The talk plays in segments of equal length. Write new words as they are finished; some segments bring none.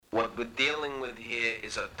What we're dealing with here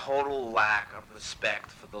is a total lack of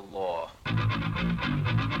respect for the law.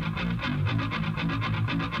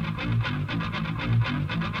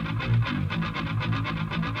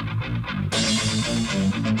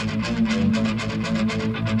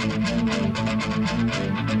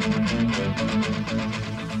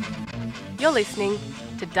 You're listening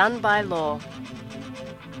to Done by Law,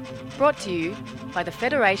 brought to you by the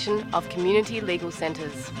Federation of Community Legal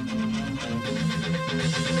Centres.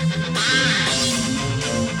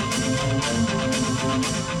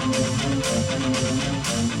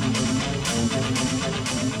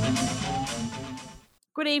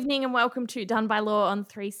 Good evening and welcome to Done by Law on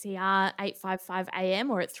 3CR 855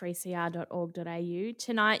 AM or at 3cr.org.au.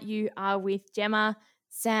 Tonight you are with Gemma,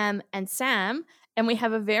 Sam and Sam, and we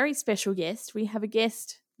have a very special guest. We have a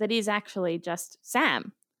guest that is actually just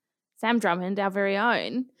Sam Drummond, our very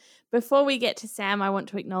own. Before we get to Sam, I want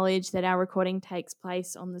to acknowledge that our recording takes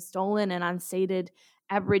place on the stolen and unceded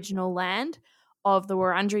Aboriginal land of the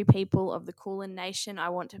Wurundjeri people of the Kulin Nation. I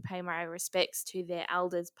want to pay my respects to their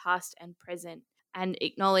elders past and present and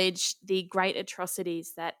acknowledge the great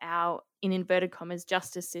atrocities that our, in inverted commas,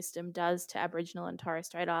 justice system does to Aboriginal and Torres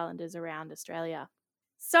Strait Islanders around Australia.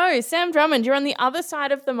 So, Sam Drummond, you're on the other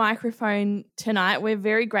side of the microphone tonight. We're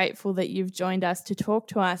very grateful that you've joined us to talk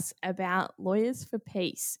to us about Lawyers for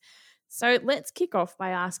Peace. So let's kick off by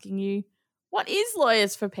asking you, what is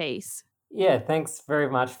Lawyers for Peace? Yeah, thanks very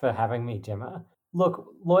much for having me, Gemma. Look,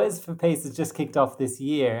 Lawyers for Peace has just kicked off this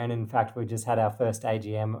year, and in fact, we just had our first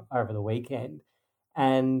AGM over the weekend.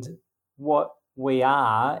 And what we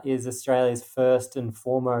are is Australia's first and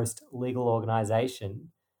foremost legal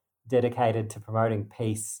organisation dedicated to promoting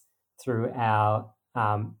peace through our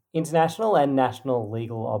international and national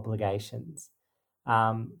legal obligations.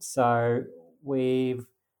 So we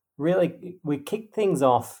kicked things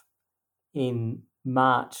off in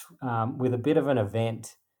March with a bit of an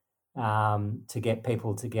event to get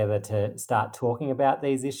people together to start talking about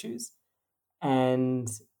these issues. And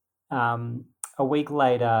a week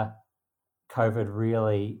later, COVID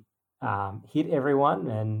really hit everyone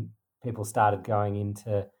and people started going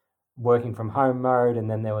into working from home mode, and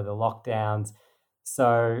then there were the lockdowns.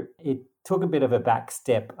 So it took a bit of a back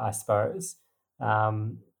step, I suppose.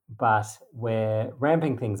 But we're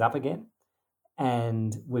ramping things up again,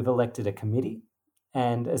 and we've elected a committee.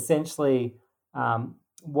 And essentially,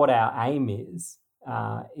 what our aim is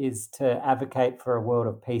to advocate for a world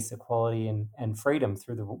of peace, equality, and freedom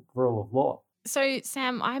through the rule of law. So,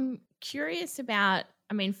 Sam, I'm curious about,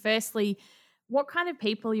 firstly, what kind of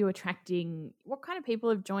people are you attracting? What kind of people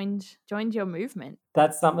have joined your movement?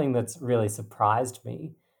 That's something that's really surprised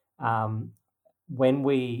me.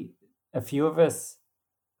 When a few of us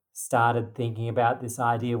started thinking about this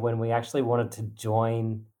idea when we actually wanted to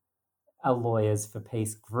join a Lawyers for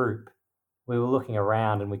Peace group, we were looking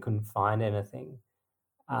around and we couldn't find anything.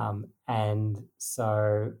 And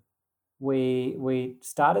so we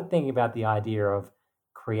started thinking about the idea of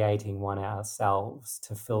creating one ourselves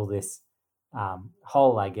to fill this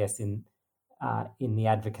hole, I guess, in the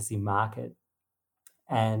advocacy market.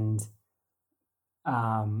 And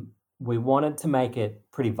we wanted to make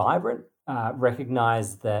it pretty vibrant,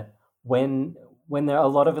 recognize that when there are a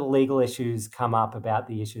lot of legal issues come up about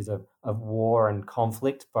the issues of war and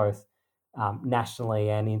conflict, both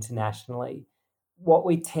nationally and internationally, what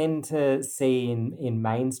we tend to see in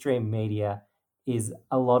mainstream media is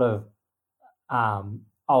a lot of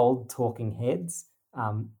old talking heads,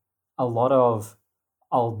 a lot of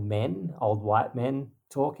old white men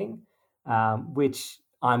talking, which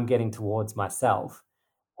I'm getting towards myself.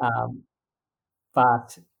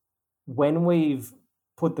 But when we've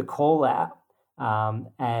put the call out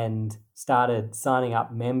and started signing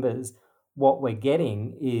up members, what we're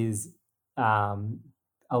getting is a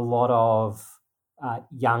lot of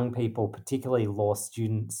young people, particularly law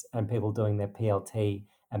students and people doing their PLT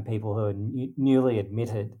and people who are newly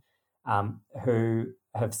admitted, who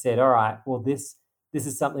have said, all right, well, this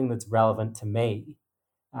is something that's relevant to me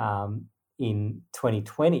in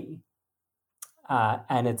 2020.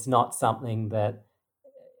 And it's not something that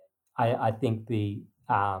I think the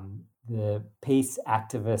peace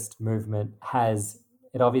activist movement has.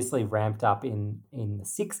 It obviously ramped up in the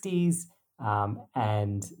 60s,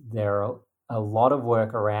 and there are a lot of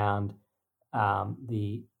work around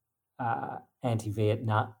the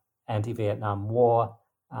anti-Vietnam War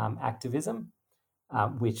activism,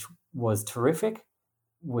 which was terrific.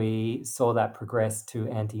 We saw that progress to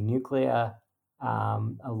anti-nuclear, a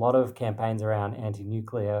lot of campaigns around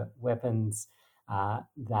anti-nuclear weapons that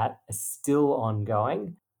are still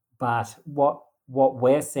ongoing. But what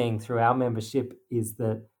we're seeing through our membership is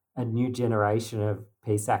that a new generation of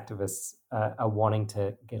peace activists are wanting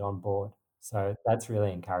to get on board. So that's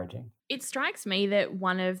really encouraging. It strikes me that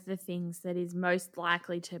one of the things that is most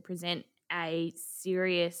likely to present a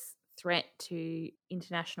serious threat to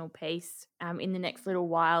international peace in the next little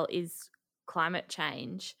while is climate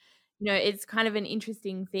change. It's kind of an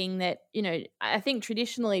interesting thing that, I think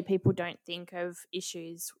traditionally people don't think of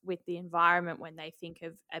issues with the environment when they think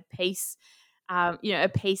of a peace, a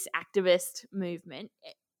peace activist movement.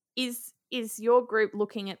 Is your group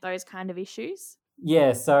looking at those kind of issues?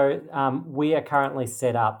 Yeah, so we are currently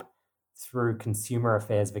set up through Consumer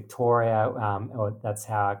Affairs Victoria, or that's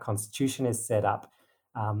how our constitution is set up.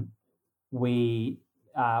 One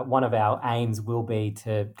of our aims will be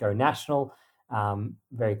to go national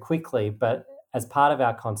very quickly, but as part of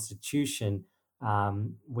our constitution,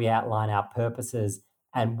 we outline our purposes,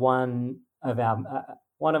 and one of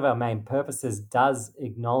our main purposes does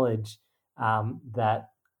acknowledge that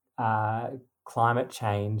climate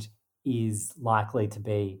change is likely to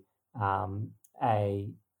be a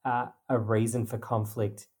reason for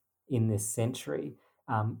conflict in this century.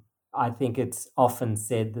 I think it's often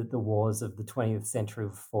said that the wars of the 20th century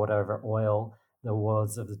were fought over oil. The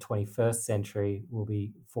wars of the 21st century will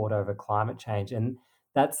be fought over climate change, and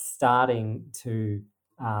that's starting to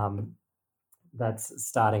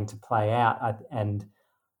play out. And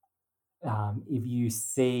if you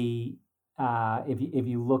see, if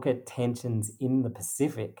you look at tensions in the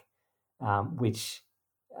Pacific, which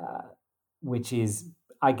is,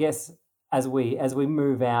 I guess, as we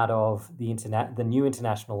move out of the new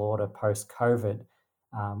international order post COVID,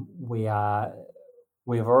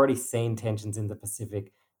 we've already seen tensions in the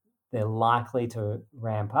Pacific. They're likely to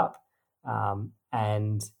ramp up,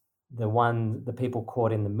 and the people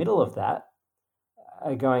caught in the middle of that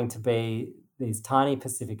are going to be these tiny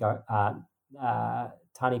Pacific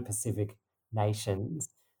nations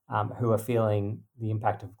who are feeling the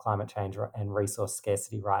impact of climate change and resource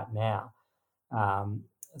scarcity right now.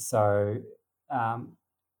 So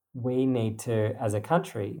we need to, as a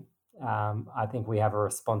country, I think we have a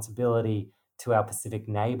responsibility to our Pacific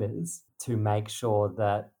neighbours to make sure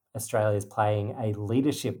that Australia is playing a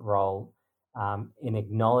leadership role in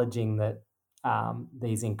acknowledging that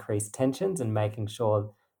these increased tensions and making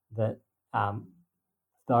sure that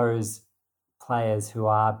those players who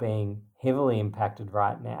are being heavily impacted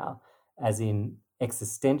right now, as in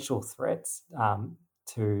existential threats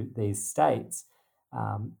to these states,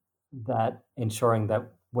 that ensuring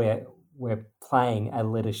that we're playing a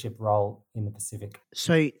leadership role in the Pacific.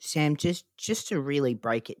 So, Sam, just to really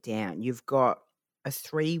break it down, you've got a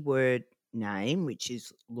 3-word name, which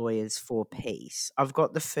is Lawyers for Peace. I've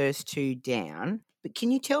got the first two down, but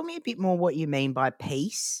can you tell me a bit more what you mean by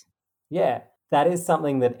peace? Yeah, that is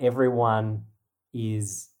something that everyone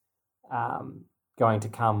is going to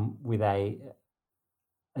come with a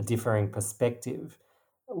differing perspective.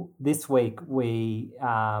 This week was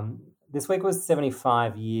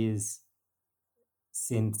 75 years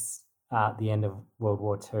since the end of World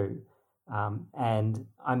War II, and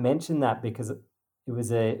I mentioned that because it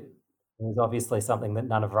was obviously something that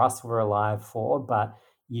none of us were alive for, but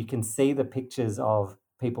you can see the pictures of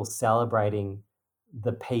people celebrating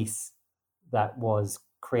the peace that was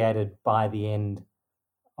created by the end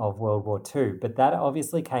of World War II. But that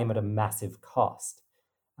obviously came at a massive cost.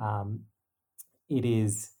 It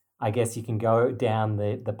is, I guess you can go down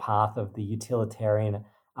the path of the utilitarian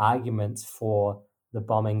arguments for the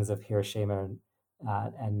bombings of Hiroshima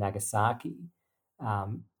and Nagasaki,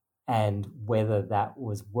 and whether that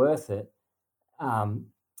was worth it.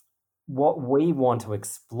 What we want to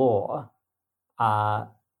explore are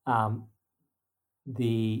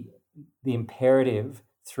the imperative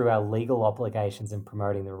through our legal obligations in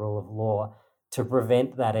promoting the rule of law to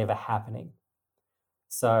prevent that ever happening.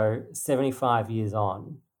 So 75 years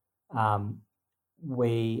on,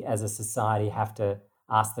 we as a society have to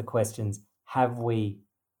ask the questions: have we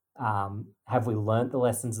learnt the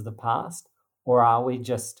lessons of the past, or are we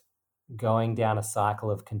just going down a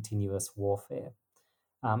cycle of continuous warfare?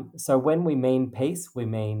 So when we mean peace, we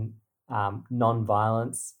mean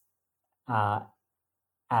non-violence at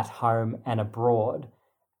home and abroad,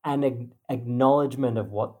 and acknowledgement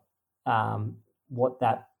of what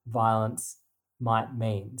that violence might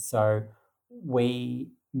mean. So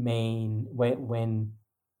we mean when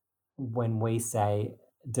we say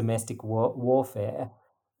domestic warfare,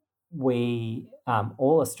 we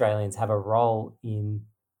all Australians have a role in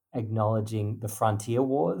acknowledging the frontier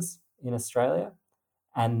wars in Australia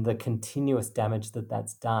and the continuous damage that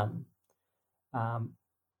that's done,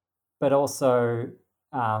 but also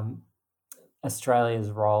Australia's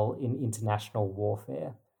role in international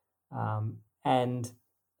warfare, and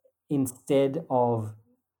instead of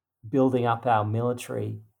building up our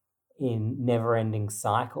military in never-ending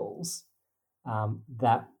cycles,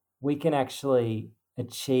 that we can actually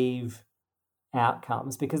achieve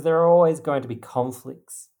outcomes, because there are always going to be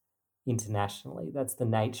conflicts internationally. That's the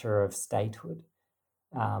nature of statehood.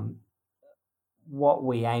 What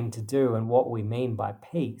we aim to do and what we mean by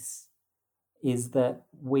peace is that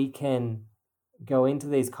we can go into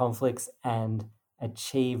these conflicts and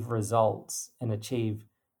achieve results and achieve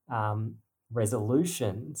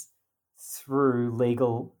resolutions through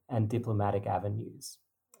legal and diplomatic avenues.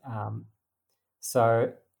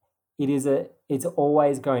 So it's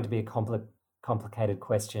always going to be a complicated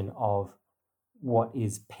question of what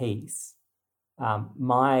is peace.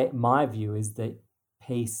 My view is that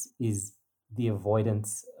peace is the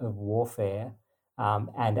avoidance of warfare,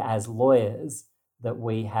 and as lawyers, that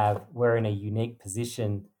we're in a unique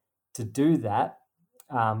position to do that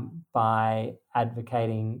by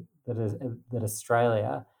advocating that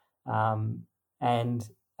Australia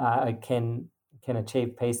can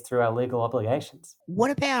achieve peace through our legal obligations.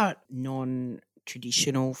 What about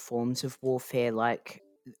non-traditional forms of warfare, like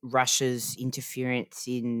Russia's interference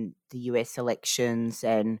in the US elections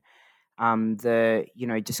and the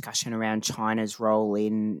discussion around China's role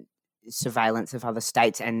in surveillance of other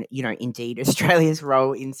states, and indeed Australia's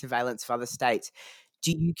role in surveillance of other states?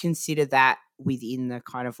 Do you consider that within the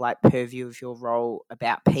kind of like purview of your role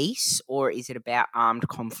about peace, or is it about armed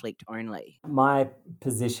conflict only? My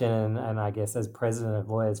position, and I guess as president of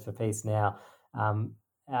Lawyers for Peace now,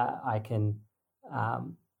 I can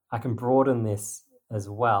broaden this as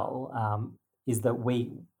well. Is that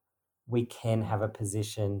we can have a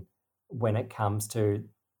position when it comes to,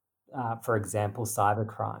 for example, cyber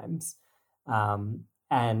crimes,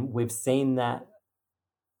 and we've seen that.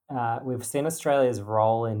 We've seen Australia's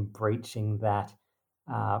role in breaching that,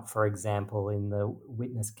 for example, in the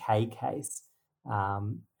Witness K case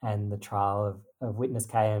and the trial of Witness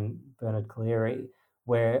K and Bernard Collaery,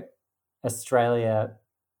 where Australia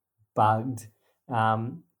bugged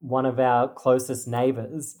one of our closest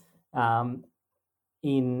neighbours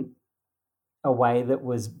in a way that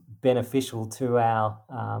was beneficial to our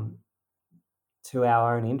own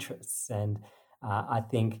interests. And I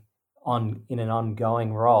think in an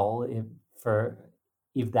ongoing role,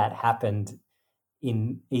 if that happened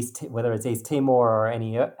in whether it's East Timor or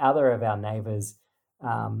any other of our neighbours,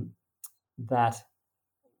 that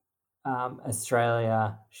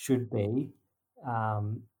Australia should be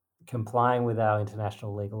complying with our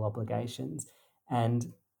international legal obligations.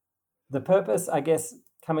 And the purpose, I guess,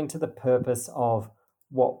 coming to the purpose of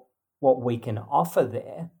what we can offer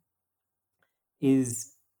there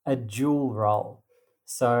is a dual role.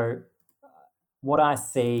 So what I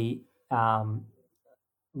see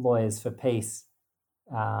Lawyers for Peace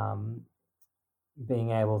being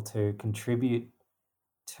able to contribute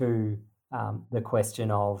to the question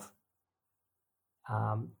of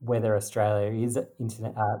whether Australia is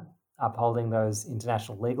upholding those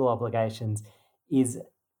international legal obligations is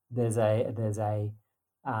there's an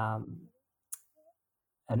arm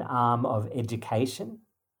of education.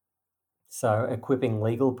 So equipping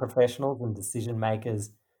legal professionals and decision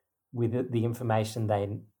makers with the information that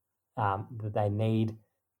they need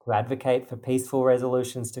to advocate for peaceful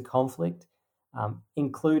resolutions to conflict,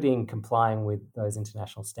 including complying with those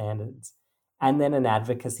international standards, and then an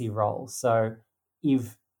advocacy role. So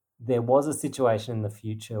if there was a situation in the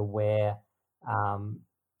future where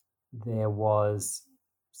there was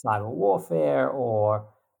cyber warfare or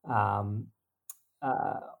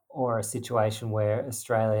a situation where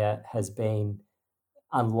Australia has been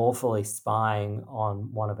unlawfully spying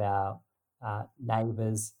on one of our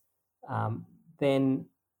neighbours, then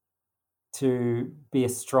to be a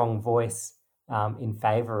strong voice in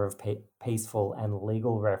favour of peaceful and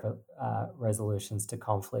legal resolutions to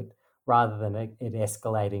conflict, rather than it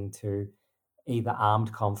escalating to either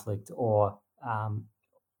armed conflict or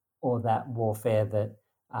that warfare that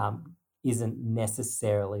isn't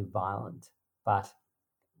necessarily violent, but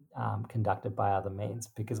conducted by other means,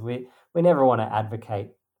 because we never want to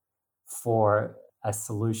advocate for a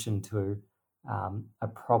solution to a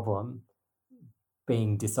problem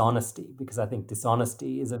being dishonesty, because I think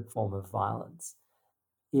dishonesty is a form of violence.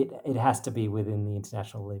 It has to be within the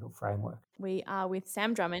international legal framework. We are with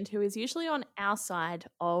Sam Drummond, who is usually on our side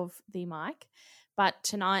of the mic, but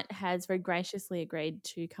tonight has very graciously agreed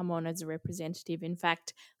to come on as a representative, in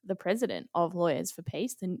fact, the president of Lawyers for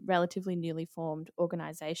Peace, the relatively newly formed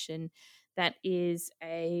organisation that is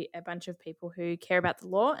a bunch of people who care about the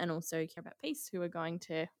law and also care about peace, who are going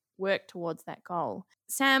to work towards that goal.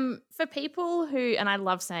 Sam, for people who, and I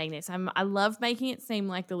love saying this, I love making it seem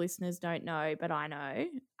like the listeners don't know, but I know.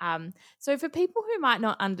 So for people who might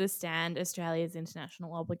not understand Australia's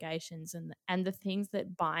international obligations and the things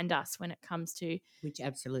that bind us when it comes to, Which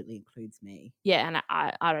absolutely includes me. yeah, and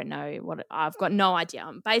I don't know what, I've got no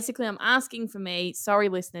idea. Basically, I'm asking for me. Sorry,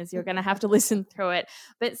 listeners, you're going to have to listen through it.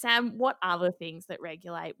 But Sam, what are the things that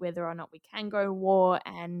regulate whether or not we can go to war,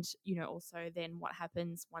 and also then what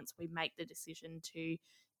happens once we make the decision to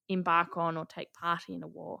embark on or take part in a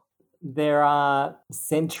war? There are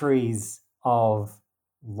centuries of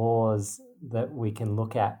laws that we can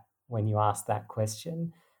look at when you ask that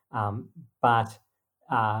question, but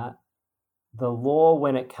the law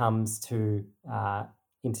when it comes to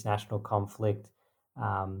international conflict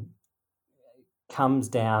comes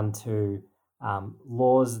down to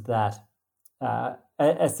laws that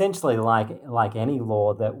essentially, like any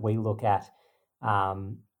law that we look at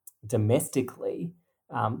domestically,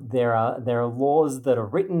 there are laws that are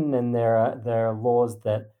written, and there are laws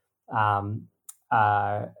that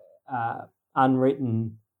are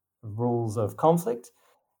unwritten rules of conflict,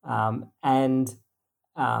 and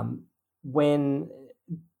when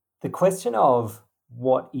the question of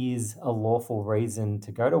what is a lawful reason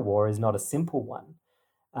to go to war is not a simple one,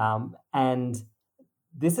 and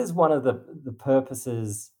this is one of the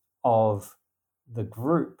purposes of the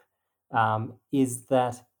group, is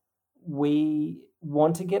that we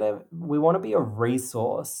want to be a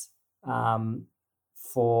resource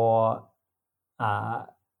for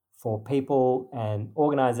people and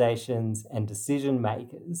organizations and decision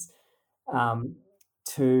makers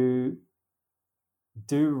to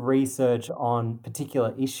do research on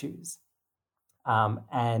particular issues,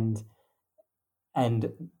 and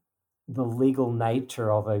the legal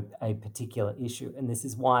nature of a particular issue. And this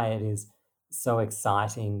is why it is so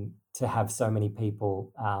exciting to have so many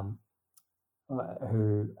people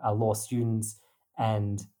who are law students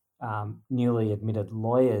and newly admitted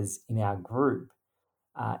lawyers in our group,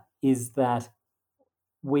 is that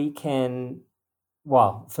we can,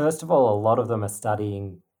 well, first of all, a lot of them are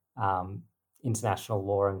studying international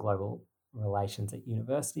law and global relations at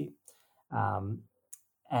university.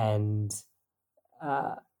 And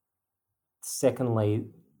secondly,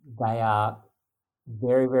 they are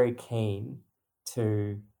very, very keen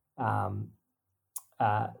to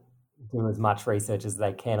do as much research as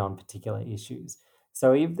they can on particular issues.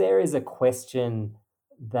 So if there is a question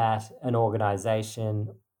that an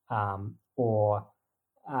organization or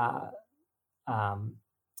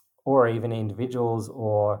even individuals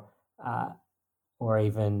or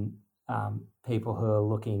even people who are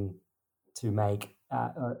looking to make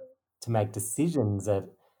decisions at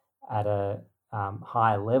a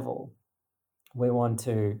high level, we want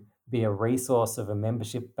to be a resource of a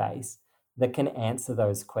membership base that can answer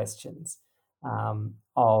those questions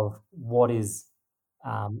of what is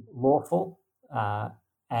lawful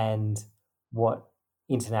and what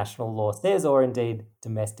international law says, or indeed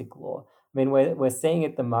domestic law. I mean, we're seeing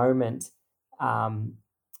at the moment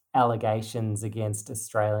allegations against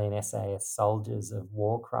Australian SAS soldiers of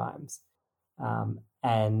war crimes,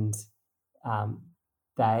 and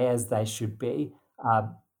they, as they should be,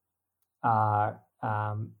 are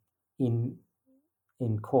in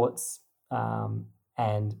courts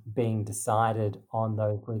and being decided on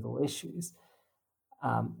those legal issues.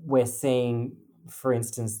 We're seeing, for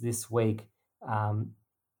instance, this week,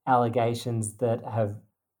 allegations that have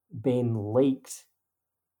been leaked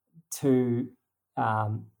to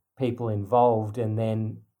people involved and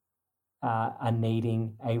then are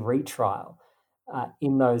needing a retrial.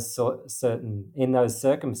 In those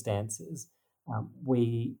circumstances,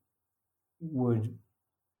 we would,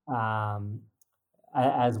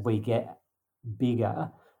 as we get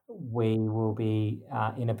bigger, we will be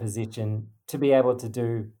in a position to be able to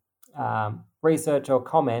do research or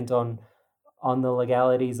comment on the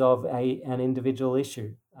legalities of an individual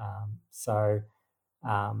issue.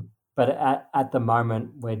 But at the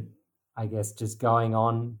moment, we're, I guess, just going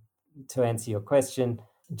on to answer your question,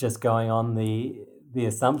 just going on the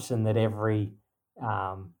assumption that every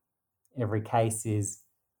case is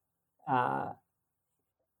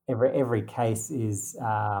every case is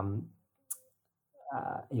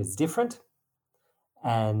different,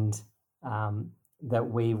 and that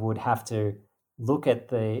we would have to look at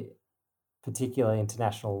the particular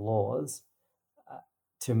international laws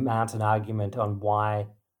to mount an argument on why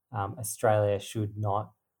Australia should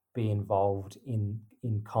not be involved in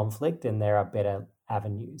conflict, and there are better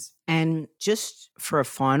avenues. And just for a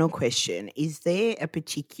final question, is there a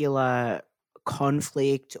particular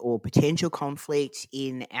conflict or potential conflict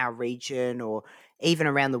in our region or even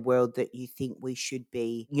around the world that you think we should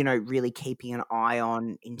be, really keeping an eye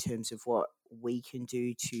on in terms of what we can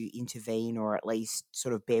do to intervene or at least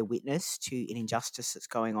sort of bear witness to an injustice that's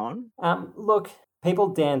going on? Look, people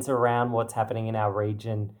dance around what's happening in our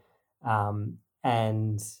region,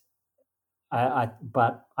 and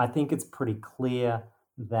but I think it's pretty clear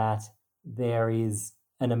that there is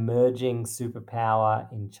an emerging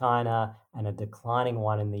superpower in China and a declining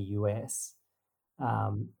one in the US,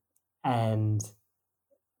 and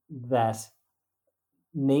that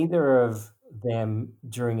neither of them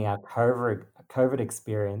during our COVID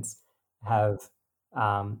experience have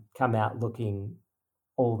come out looking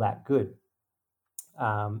all that good.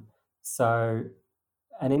 So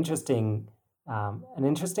an interesting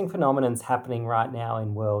phenomenon is happening right now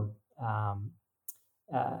in world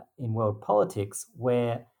politics,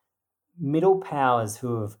 where middle powers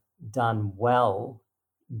who have done well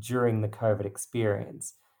during the COVID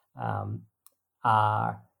experience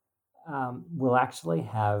will actually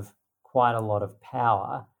have quite a lot of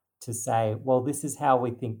power to say, well, this is how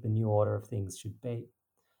we think the new order of things should be.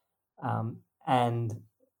 And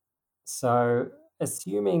so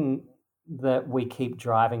assuming that we keep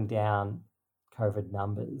driving down COVID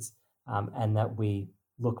numbers and that we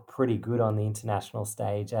look pretty good on the international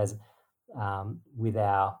stage as with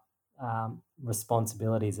our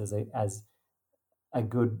responsibilities as a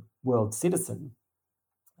good world citizen,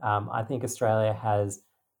 I think Australia has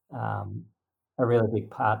a really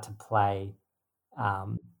big part to play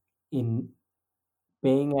in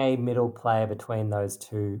being a middle player between those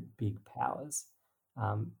two big powers.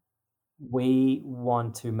 We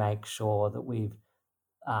want to make sure that we've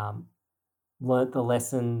learnt the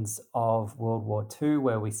lessons of World War II,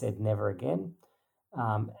 where we said never again,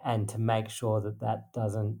 and to make sure that that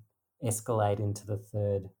doesn't escalate into the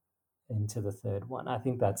third one. I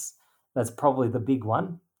think that's probably the big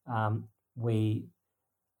one. We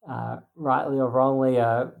rightly or wrongly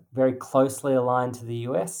are very closely aligned to the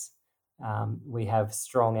US. We have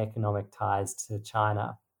strong economic ties to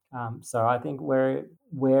China. So I think we're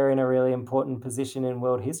in a really important position in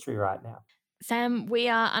world history right now. Sam, we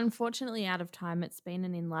are unfortunately out of time. It's been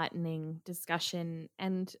an enlightening discussion.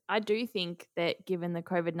 And I do think that given the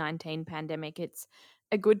COVID-19 pandemic, it's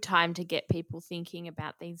a good time to get people thinking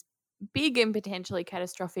about these big and potentially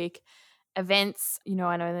catastrophic events.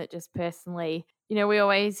 I know that just personally, we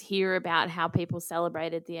always hear about how people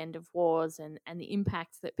celebrated the end of wars and the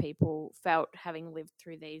impacts that people felt having lived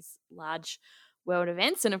through these large world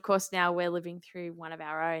events. And of course, now we're living through one of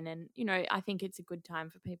our own. And, I think it's a good time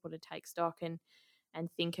for people to take stock and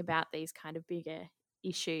think about these kind of bigger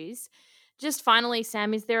issues. Just finally,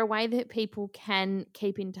 Sam, is there a way that people can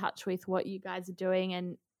keep in touch with what you guys are doing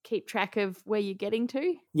and keep track of where you're getting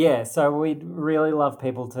to? Yeah, so we'd really love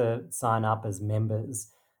people to sign up as members,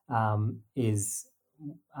 is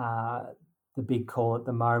the big call at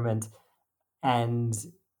the moment. And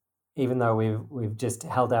even though we've just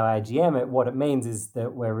held our AGM, what it means is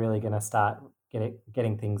that we're really going to start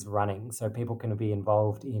getting things running. So people can be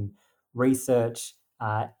involved in research,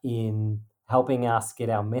 in helping us get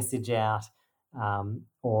our message out,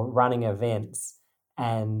 or running events.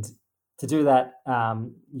 And to do that,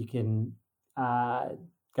 you can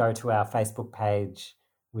go to our Facebook page,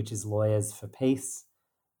 which is Lawyers for Peace,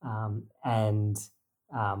 and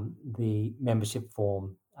the membership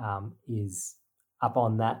form is up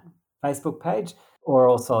on that Facebook page, or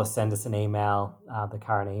also send us an email. The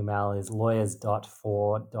current email is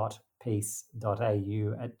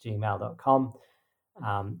lawyers.for.peace.au@gmail.com,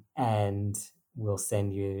 and we'll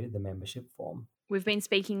send you the membership form. We've been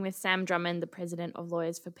speaking with Sam Drummond, the president of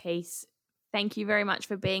Lawyers for Peace. Thank you very much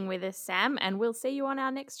for being with us, Sam, and we'll see you on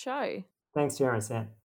our next show. Thanks, Sarah and Sam.